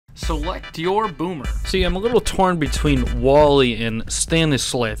Select your boomer. See, I'm a little torn between Wally and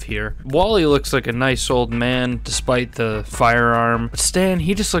Stanislav here. Wally looks like a nice old man, despite the firearm. But Stan,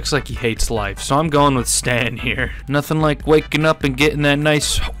 he just looks like he hates life, so I'm going with Stan here. Nothing like waking up and getting that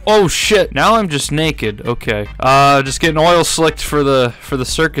nice... Oh, shit! Now I'm just naked. Okay. Just getting oil slicked for the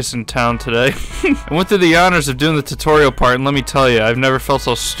circus in town today. I went through the honors of doing the tutorial part, and let me tell you, I've never felt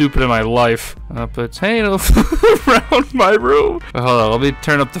so stupid in my life. Potato around my room. Hold on, let me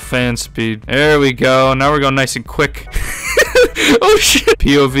turn up the fan speed. There we go. Now we're going nice and quick. Oh shit!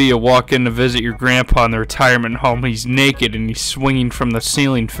 POV, you walk in to visit your grandpa in the retirement home. He's naked and he's swinging from the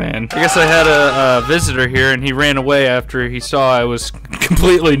ceiling fan. I guess I had a visitor here and he ran away after he saw I was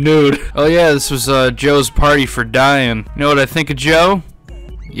completely nude. Oh yeah, this was Joe's party for dying. You know what I think of Joe?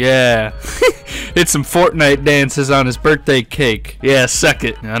 Yeah. Hit some Fortnite dances on his birthday cake. Yeah, suck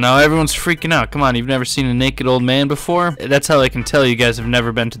it. I know everyone's freaking out. Come on, you've never seen a naked old man before? That's how I can tell you guys have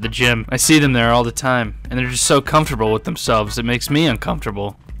never been to the gym. I see them there all the time, and they're just so comfortable with themselves. It makes me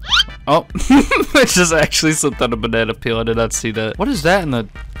uncomfortable. Oh, I just actually slipped on a banana peel. I did not see that. What is that in the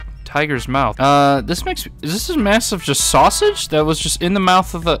tiger's mouth? Is this a massive just sausage that was just in the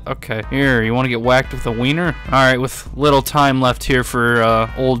mouth of the... Okay, here, you want to get whacked with a wiener? Alright, with little time left here for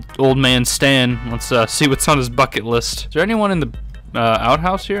old man Stan, let's see what's on his bucket list. Is there anyone in the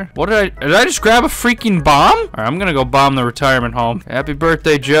outhouse here? What did I just grab a freaking bomb? Alright, I'm gonna go bomb the retirement home. Happy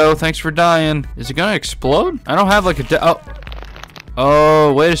birthday, Joe. Thanks for dying. Is it gonna explode? I don't have like a...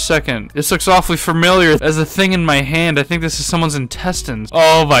 Oh, wait a second. This looks awfully familiar. There's a thing in my hand. I think this is someone's intestines.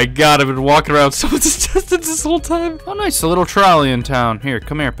 Oh my god, I've been walking around someone's intestines this whole time. Oh nice, a little trolley in town. Here,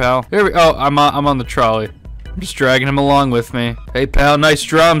 come here, pal. Here we... Oh, I'm on the trolley. I'm just dragging him along with me. Hey pal, nice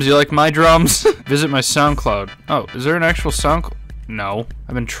drums. You like my drums? Visit my SoundCloud. Oh, is there an actual SoundCloud? No.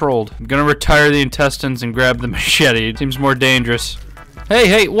 I've been trolled. I'm gonna retire the intestines and grab the machete. It seems more dangerous.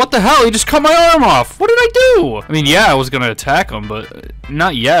 Hey, what the hell? He just cut my arm off! What did I do? I mean, yeah, I was gonna attack him, but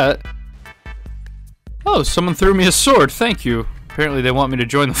not yet. Oh, someone threw me a sword. Thank you. Apparently they want me to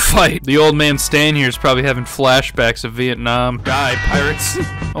join the fight. The old man Stan here is probably having flashbacks of Vietnam. Die, pirates.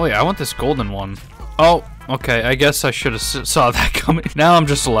 Oh yeah, I want this golden one. Oh, okay, I guess I should have saw that coming. Now I'm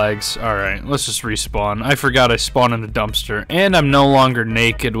just legs. Alright, let's just respawn. I forgot I spawned in a dumpster. And I'm no longer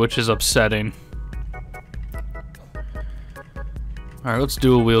naked, which is upsetting. Alright, let's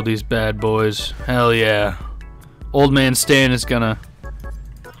dual wield these bad boys. Hell yeah. Old man Stan is gonna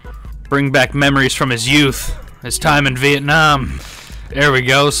bring back memories from his youth. His time in Vietnam. There we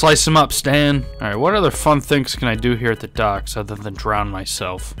go. Slice him up, Stan. Alright, what other fun things can I do here at the docks other than drown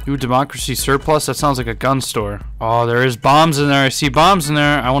myself? Ooh, democracy surplus? That sounds like a gun store. Oh, there is bombs in there. I see bombs in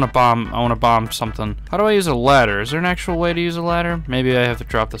there. I want to bomb something. How do I use a ladder? Is there an actual way to use a ladder? Maybe I have to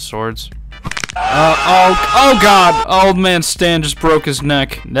drop the swords. Oh god! Old man Stan just broke his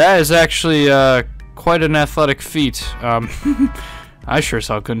neck. That is actually, quite an athletic feat. I sure as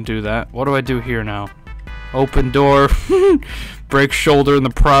hell couldn't do that. What do I do here now? Open door, break shoulder in the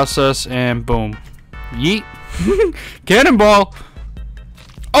process, and boom. Yeet. Cannonball!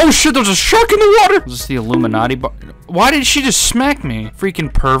 Oh shit, there's a shark in the water! Is this the Illuminati bar? Why did she just smack me?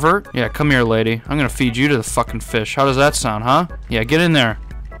 Freaking pervert. Yeah, come here, lady. I'm gonna feed you to the fucking fish. How does that sound, huh? Yeah, get in there.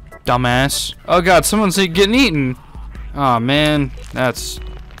 Dumbass. Oh god, someone's getting eaten. Oh man, that's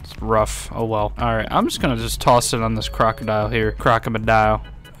rough. Oh well. Alright, I'm just gonna toss it on this crocodile here. Crocodile.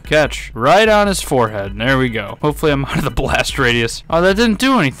 Catch. Right on his forehead. There we go. Hopefully I'm out of the blast radius. Oh, that didn't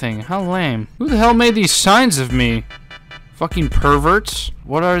do anything. How lame. Who the hell made these signs of me? Fucking perverts.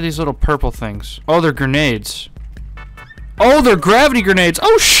 What are these little purple things? Oh, they're grenades. Oh, they're gravity grenades.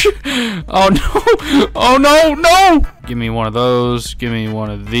 Oh, shit. Oh, no. Oh, no, no. Give me one of those. Give me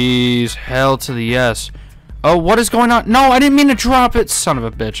one of these. Hell to the yes. Oh, what is going on? No, I didn't mean to drop it. Son of a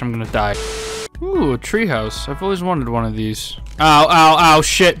bitch. I'm gonna die. Ooh, a treehouse. I've always wanted one of these. Ow, ow, ow,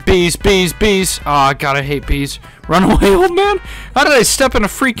 shit. Bees, bees, bees. Oh, God, I hate bees. Run away, old man. How did I step in a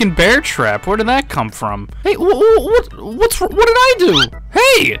freaking bear trap? Where did that come from? Hey, what did I do?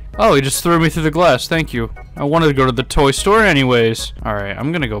 Hey! Oh, he just threw me through the glass. Thank you. I wanted to go to the toy store anyways. Alright,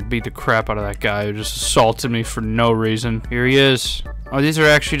 I'm gonna go beat the crap out of that guy who just assaulted me for no reason. Here he is. Oh, these are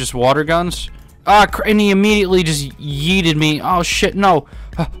actually just water guns? Ah, and he immediately just yeeted me. Oh, shit, no.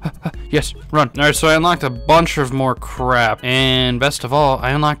 Yes, run. Alright, so I unlocked a bunch of more crap. And best of all,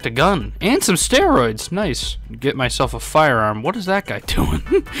 I unlocked a gun. And some steroids. Nice. Get myself a firearm. What is that guy doing?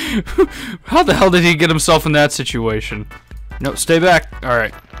 How the hell did he get himself in that situation? No, stay back.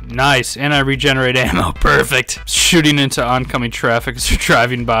 Alright. Nice. And I regenerate ammo. Perfect. Shooting into oncoming traffic as you're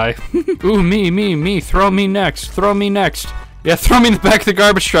driving by. Ooh, me. Throw me next. Throw me next. Yeah, throw me in the back of the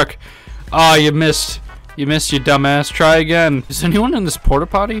garbage truck. Oh, you missed. You missed, you dumbass. Try again. Is anyone in this porta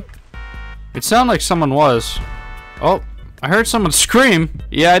potty? It sounded like someone was. Oh, I heard someone scream.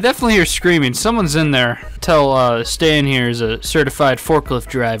 Yeah, I definitely hear screaming. Someone's in there. Tell Stan here is a certified forklift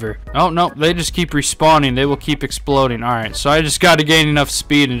driver. Oh, no, they just keep respawning. They will keep exploding. Alright, so I just got to gain enough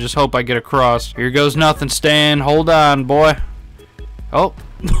speed and just hope I get across. Here goes nothing, Stan. Hold on, boy. Oh.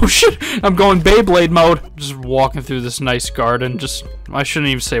 Oh shit, I'm going Beyblade mode. Just walking through this nice garden. I shouldn't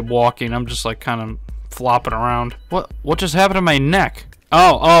even say walking. I'm just like kind of flopping around. What just happened to my neck?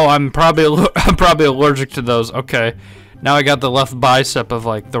 Oh, I'm probably allergic to those. Okay. Now I got the left bicep of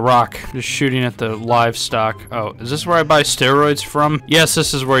like The Rock just shooting at the livestock. Oh, is this where I buy steroids from? Yes,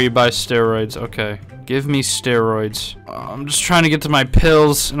 this is where you buy steroids. Okay. Give me steroids. I'm just trying to get to my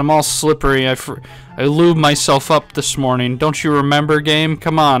pills and I'm all slippery. I lubed myself up this morning. Don't you remember, game?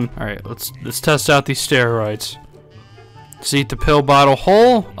 Come on. All right, let's test out these steroids. Let's eat the pill bottle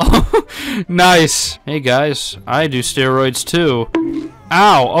whole. Oh, nice. Hey guys, I do steroids too.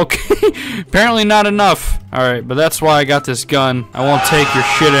 Ow, okay. Apparently not enough. Alright, but that's why I got this gun. I won't take your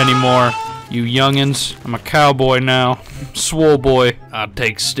shit anymore, you youngins. I'm a cowboy now. Swole boy. I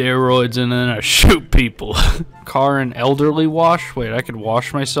take steroids and then I shoot people. Car and elderly wash? Wait, I could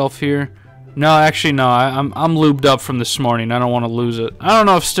wash myself here? No, actually no, I'm lubed up from this morning. I don't want to lose it. I don't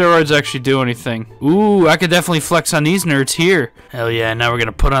know if steroids actually do anything. Ooh, I could definitely flex on these nerds here. Hell yeah, now we're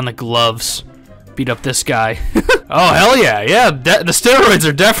gonna put on the gloves. Beat up this guy. Oh, hell yeah. Yeah, the steroids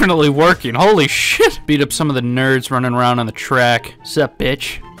are definitely working. Holy shit. Beat up some of the nerds running around on the track. Sup,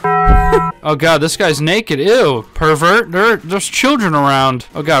 bitch? Oh, God, this guy's naked. Ew, pervert. There's children around.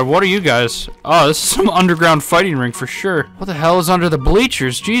 Oh, God, what are you guys? Oh, this is some underground fighting ring for sure. What the hell is under the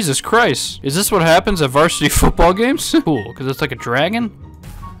bleachers? Jesus Christ. Is this what happens at varsity football games? Cool, because it's like a dragon?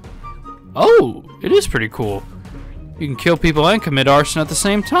 Oh, it is pretty cool. You can kill people and commit arson at the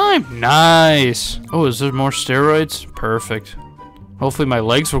same time. Nice. Oh, is there more steroids? Perfect. Hopefully my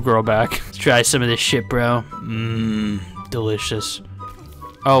legs will grow back. Let's try some of this shit, bro. Delicious.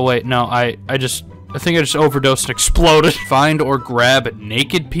 Oh, wait, no, I think I just overdosed and exploded. Find or grab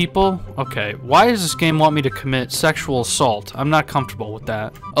naked people? Okay, why does this game want me to commit sexual assault? I'm not comfortable with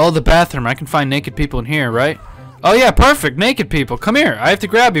that. Oh, the bathroom. I can find naked people in here, right? Oh yeah, perfect. Naked people. Come here. I have to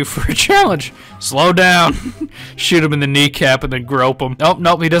grab you for a challenge. Slow down. Shoot him in the kneecap and then grope him. Oh,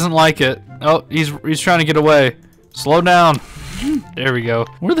 nope, he doesn't like it. Oh, he's trying to get away. Slow down. There we go.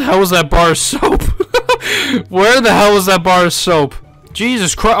 Where the hell was that bar of soap? Where the hell was that bar of soap?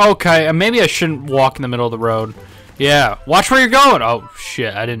 Jesus Christ. Okay, maybe I shouldn't walk in the middle of the road. Yeah, watch where you're going. Oh,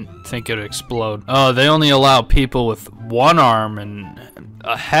 shit, I didn't think it would explode. Oh, they only allow people with one arm and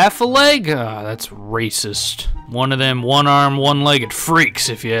a half a leg? That's racist. One of them one-arm, one-legged freaks,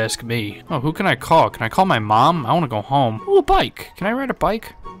 if you ask me. Oh, who can I call? Can I call my mom? I want to go home. Ooh, a bike. Can I ride a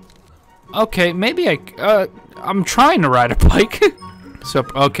bike? Okay, maybe I'm trying to ride a bike. So,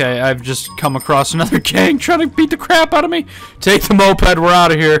 okay, I've just come across another gang trying to beat the crap out of me. Take the moped, we're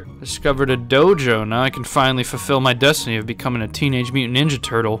out of here. Discovered a dojo. Now I can finally fulfill my destiny of becoming a Teenage Mutant Ninja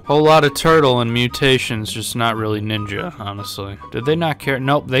Turtle. Whole lot of turtle and mutations, just not really ninja, honestly. Did they not care?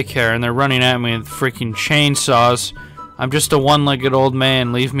 Nope, they care, and they're running at me with freaking chainsaws. I'm just a one-legged old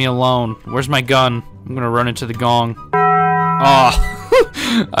man. Leave me alone. Where's my gun? I'm gonna run into the gong. Oh.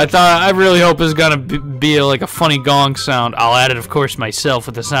 I really hope it's gonna be like a funny gong sound. I'll add it, of course, myself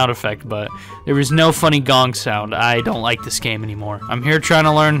with the sound effect, but there was no funny gong sound. I don't like this game anymore. I'm here trying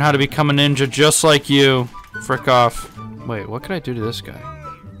to learn how to become a ninja just like you. Frick off. Wait, what could I do to this guy?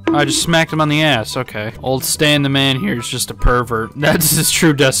 Oh, I just smacked him on the ass. Okay. Old Stan the man here is just a pervert. That's his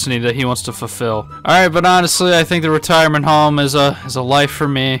true destiny that he wants to fulfill. Alright, but honestly, I think the retirement home is a life for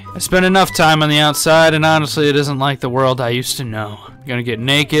me. I spent enough time on the outside, and honestly, it isn't like the world I used to know. Gonna get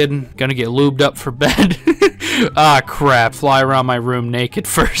naked, gonna get lubed up for bed. Ah, crap. Fly around my room naked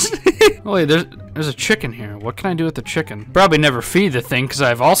first. Oh, wait, there's a chicken here. What can I do with the chicken? Probably never feed the thing because I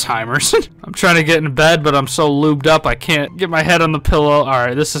have Alzheimer's. I'm trying to get in bed, but I'm so lubed up I can't get my head on the pillow.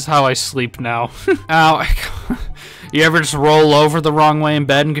 Alright, this is how I sleep now. Ow. You ever just roll over the wrong way in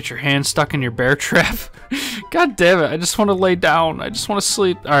bed and get your hand stuck in your bear trap? God damn it, I just want to lay down. I just want to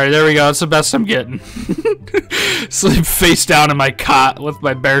sleep. Alright, there we go. That's the best I'm getting. Sleep face down in my cot with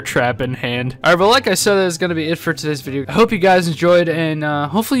my bear trap in hand. Alright, but like I said, that is going to be it for today's video. I hope you guys enjoyed, and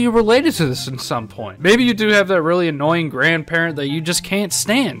hopefully you related to this in some point. Maybe you do have that really annoying grandparent that you just can't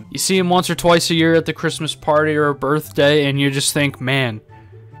stand. You see him once or twice a year at the Christmas party or a birthday, and you just think, man,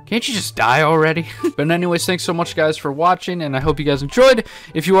 can't you just die already? But anyways, thanks so much guys for watching, and I hope you guys enjoyed.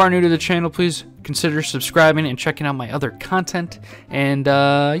 If you are new to the channel, please consider subscribing and checking out my other content. And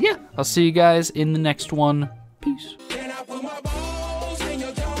yeah, I'll see you guys in the next one. Peace.